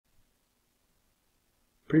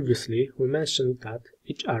Previously, we mentioned that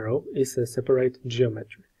each arrow is a separate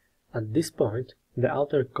geometry. At this point, the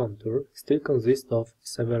outer contour still consists of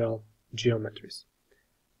several geometries.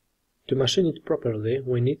 To machine it properly,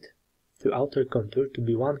 we need the outer contour to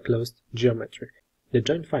be one closed geometry. The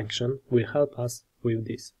join function will help us with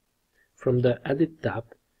this. From the Edit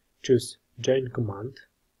tab, choose Join command.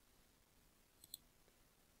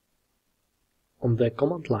 On the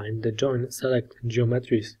command line, the Join Select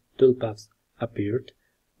Geometries toolpaths appeared.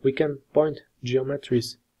 We can point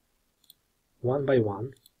geometries one by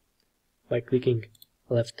one by clicking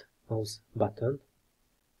left mouse button,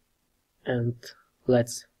 and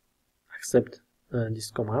let's accept this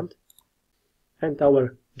command, and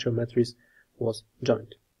our geometries was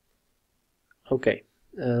joined. Okay,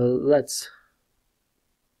 let's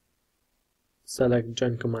select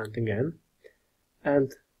Join command again,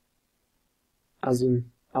 and as in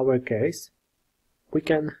our case, we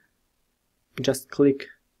can just click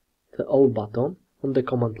the All button on the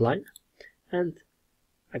command line and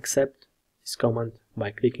accept this command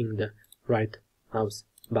by clicking the right mouse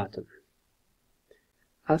button.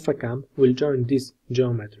 Alphacam will join these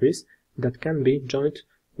geometries that can be joined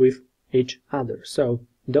with each other, so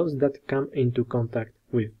those that come into contact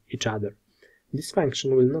with each other. This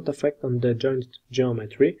function will not affect on the joined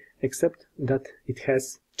geometry, except that it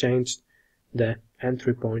has changed the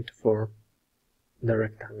entry point for the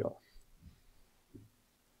rectangle.